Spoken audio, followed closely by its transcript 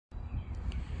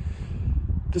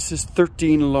This is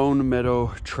 13 Lone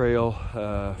Meadow Trail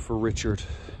for Richard.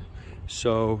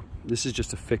 So this is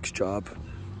just a fixed job,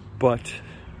 but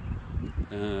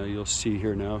you'll see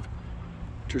here now,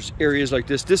 there's areas like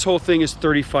this. This whole thing is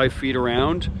 35 feet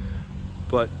around,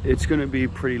 but it's gonna be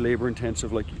pretty labor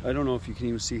intensive. Like, I don't know if you can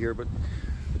even see here, but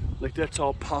like that's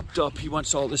all popped up. He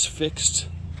wants all this fixed,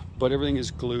 but everything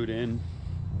is glued in.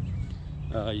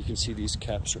 You can see these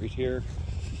caps right here.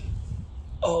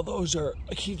 All those are,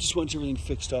 like, he just wants everything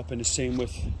fixed up, and the same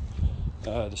with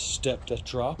the step that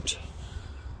dropped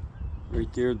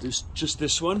right there. There's just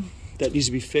this one that needs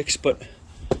to be fixed, but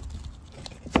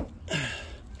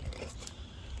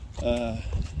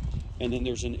and then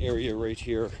there's an area right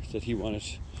here that he wanted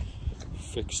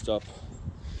fixed up.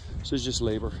 So it's just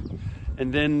labor.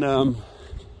 And then a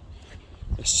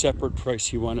separate price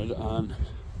he wanted on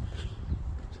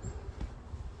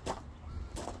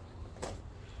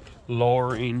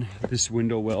lowering this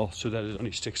window well so that it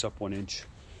only sticks up 1 inch.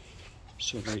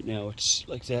 So right now it's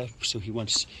like that. So he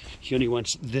only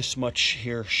wants this much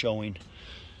here showing.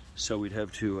 So we'd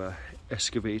have to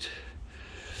excavate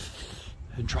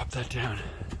and drop that down.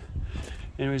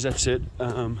 Anyways, that's it.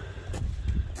 Not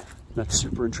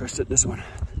super interested in this one.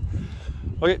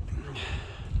 Okay.